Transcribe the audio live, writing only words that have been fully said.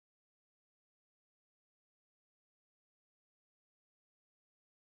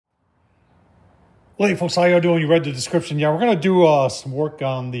Well, hey folks, how y'all doing? You read the description. Yeah, we're going to do some work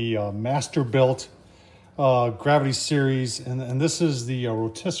on the Masterbuilt Gravity Series, and this is the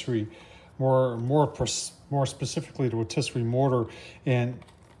Rotisserie, more specifically the Rotisserie mortar. And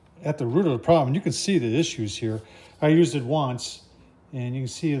at the root of the problem, you can see the issues here. I used it once, and you can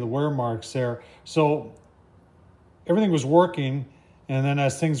see the wear marks there. So everything was working, and then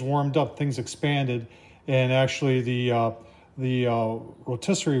as things warmed up, things expanded, and actually the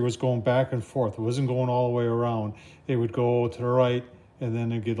rotisserie was going back and forth. It wasn't going all the way around. It would go to the right, and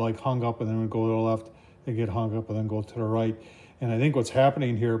then it'd get like hung up, and then it would go to the left, and get hung up, and then go to the right. And I think what's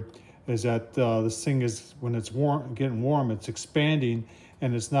happening here is that this thing is, when it's getting warm, it's expanding,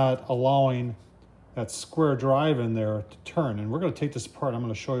 and it's not allowing that square drive in there to turn. And we're going to take this apart. I'm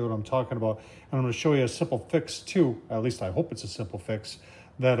going to show you what I'm talking about. And I'm going to show you a simple fix too. At least I hope it's a simple fix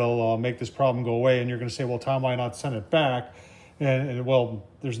that'll make this problem go away. And you're going to say, well, Tom, why not send it back? And well,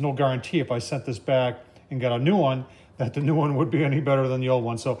 there's no guarantee if I sent this back and got a new one that the new one would be any better than the old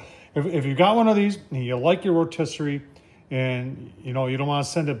one. So if you got one of these and you like your rotisserie and you don't want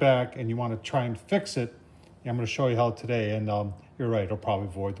to send it back and you want to try and fix it, I'm going to show you how today. And you're right, it'll probably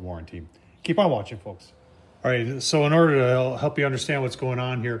void the warranty. Keep on watching, folks. All right, so in order to help you understand what's going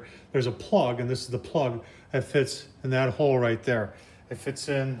on here, there's a plug, and this is the plug that fits in that hole right there. It fits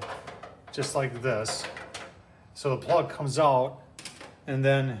in just like this. So the plug comes out, and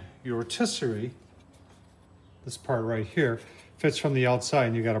then your rotisserie, this part right here, fits from the outside,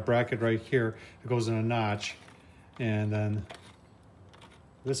 and you got a bracket right here that goes in a notch. And then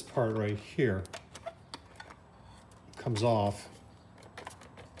this part right here comes off,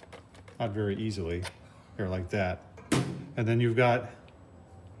 not very easily, here like that. And then you've got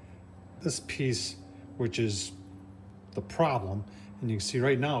this piece, which is the problem. And you can see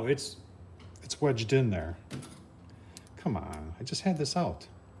right now, it's wedged in there. Come on, I just had this out.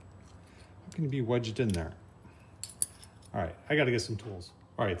 How can you be wedged in there? All right, I gotta get some tools.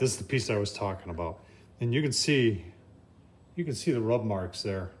 All right, this is the piece I was talking about. And you can see the rub marks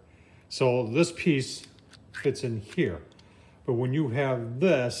there. So this piece fits in here. But when you have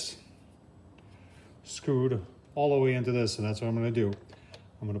this screwed all the way into this, and that's what I'm gonna do.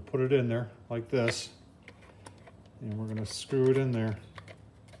 I'm gonna put it in there like this, and we're gonna screw it in there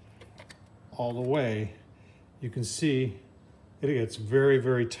all the way. You can see it gets very,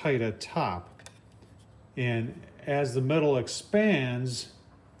 very tight at top. And as the metal expands,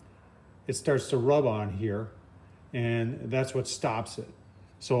 it starts to rub on here, and that's what stops it.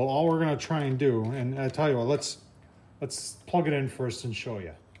 So all we're gonna try and do, and I tell you what, let's plug it in first and show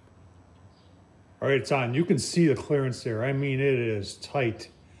you. All right, it's on. You can see the clearance there. I mean, it is tight.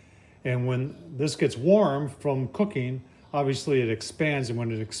 And when this gets warm from cooking, obviously it expands, and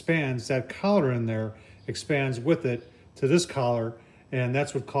when it expands, that collar in there expands with it to this collar, and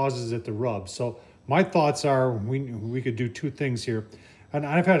that's what causes it to rub. So my thoughts are we could do two things here. And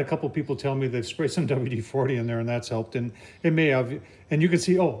I've had a couple people tell me they've sprayed some WD-40 in there, and that's helped, and it may have. And you can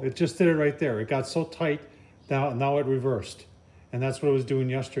see, oh, it just did it right there. It got so tight, now it reversed. And that's what it was doing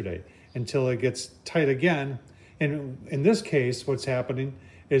yesterday, until it gets tight again. And in this case, what's happening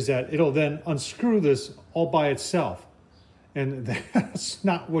is that it'll then unscrew this all by itself. And that's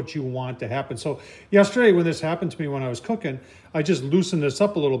not what you want to happen. So yesterday when this happened to me when I was cooking, I just loosened this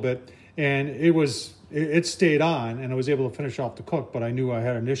up a little bit, and it stayed on, and I was able to finish off the cook, but I knew I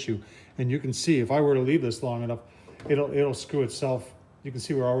had an issue. And you can see, if I were to leave this long enough, it'll screw itself. You can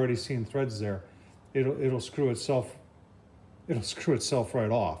see we're already seeing threads there. It'll screw itself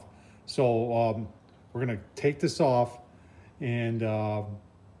right off. So we're gonna take this off, and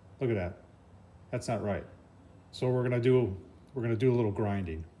look at that. That's not right. So we're gonna do a little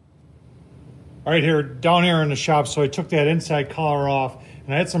grinding. All right, down here in the shop, so I took that inside collar off,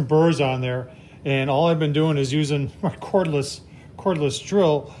 and I had some burrs on there, and all I've been doing is using my cordless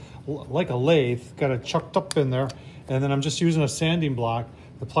drill, like a lathe, got it chucked up in there, and then I'm just using a sanding block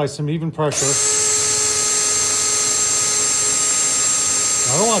to apply some even pressure.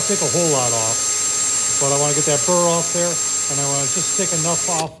 I don't want to take a whole lot off, but I want to get that burr off there, and I want to just take enough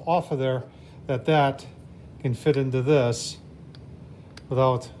off of there that can fit into this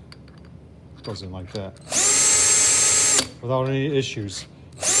without, it goes in like that, without any issues.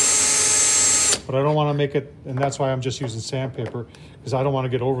 But I don't want to make it, and that's why I'm just using sandpaper, because I don't want to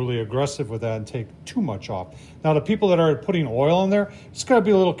get overly aggressive with that and take too much off. Now, the people that are putting oil in there, just got to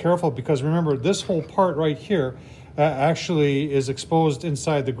be a little careful, because remember, this whole part right here actually is exposed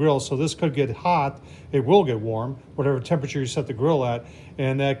inside the grill, so this could get hot. It will get warm, whatever temperature you set the grill at,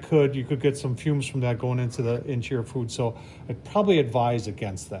 and you could get some fumes from that going into your food. So I'd probably advise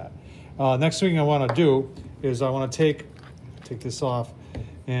against that. Next thing I want to do is I want to take this off,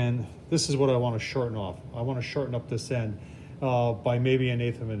 And this is what I want to shorten off. I want to shorten up this end by maybe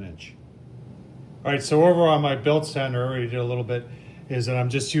 1/8 of an inch. All right, so over on my belt sander, I already did a little bit, is that I'm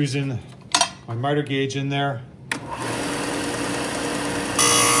just using my miter gauge in there. Like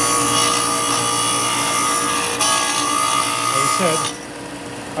I said,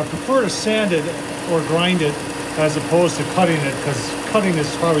 I prefer to sand it or grind it as opposed to cutting it, because cutting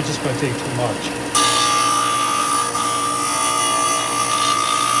is probably just going to take too much.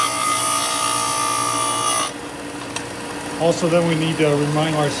 Also, then we need to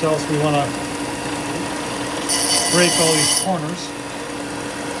remind ourselves we want to break all these corners.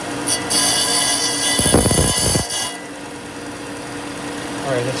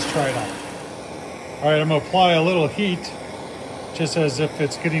 All right, let's try it out. All right, I'm going to apply a little heat, just as if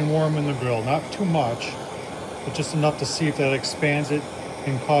it's getting warm in the grill. Not too much, but just enough to see if that expands it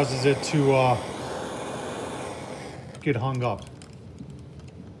and causes it to get hung up.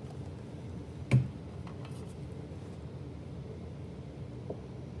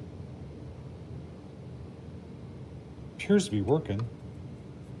 Appears to be working.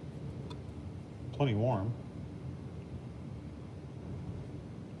 Plenty warm.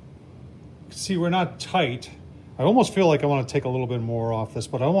 See, we're not tight. I almost feel like I want to take a little bit more off this,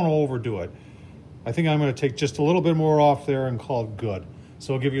 but I don't want to overdo it. I think I'm going to take just a little bit more off there and call it good.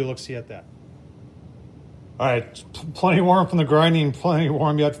 So I'll give you a look-see at that. All right, plenty warm from the grinding, plenty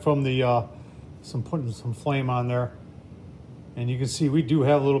warm yet from the putting some flame on there. And you can see we do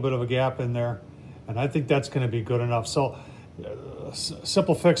have a little bit of a gap in there, and I think that's going to be good enough. So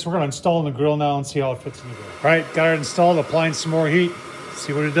simple fix, we're going to install in the grill now and see how it fits in the grill. All right, got it installed, applying some more heat,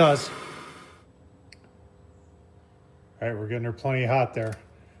 see what it does. All right, we're getting her plenty hot there.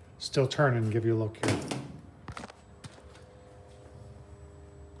 Still turning, give you a look here.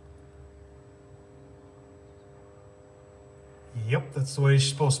 Yep, that's the way she's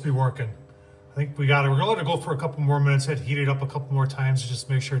supposed to be working. I think we're gonna let it go for a couple more minutes, heat it up a couple more times to just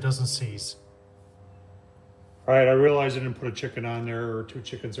make sure it doesn't seize. All right, I realize I didn't put a chicken on there or 2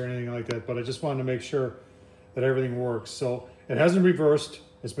 chickens or anything like that, but I just wanted to make sure that everything works. So it hasn't reversed.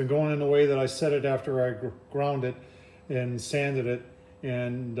 It's been going in the way that I set it after I ground it and sanded it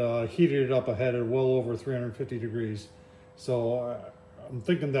and heated it up ahead at well over 350 degrees. So I'm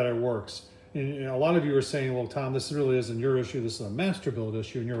thinking that it works. And a lot of you are saying, well, Tom, this really isn't your issue. This is a Masterbuilt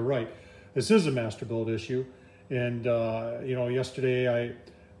issue, and you're right. This is a Masterbuilt issue. And you know, yesterday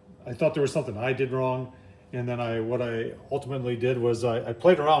I thought there was something I did wrong. And then what I ultimately did was I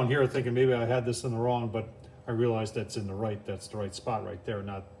played around here thinking maybe I had this in the wrong, but I realized that's the right spot right there,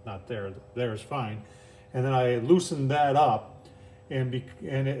 not there. There's fine. And then I loosened that up, and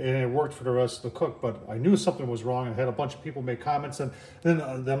it worked for the rest of the cook. But I knew something was wrong. I had a bunch of people make comments, and then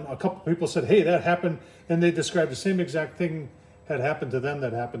a couple people said, "Hey, that happened," and they described the same exact thing had happened to them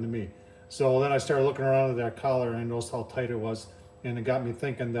that happened to me. So then I started looking around at that collar, and I noticed how tight it was. And it got me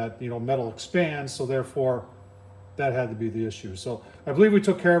thinking that, you know, metal expands, so therefore that had to be the issue. So I believe we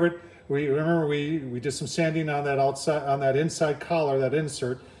took care of it. We did some sanding on that outside, on that inside collar, that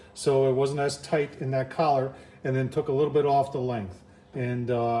insert, so it wasn't as tight in that collar, and then took a little bit off the length. And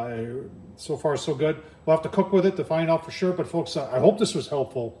so far so good. We'll have to cook with it to find out for sure. But folks, I hope this was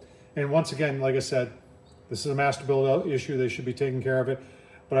helpful. And once again, like I said, this is a Masterbuilt issue. They should be taking care of it.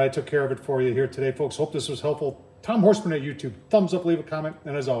 But I took care of it for you here today, folks. Hope this was helpful. Tom Horseman at YouTube. Thumbs up, leave a comment,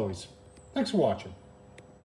 and as always, thanks for watching.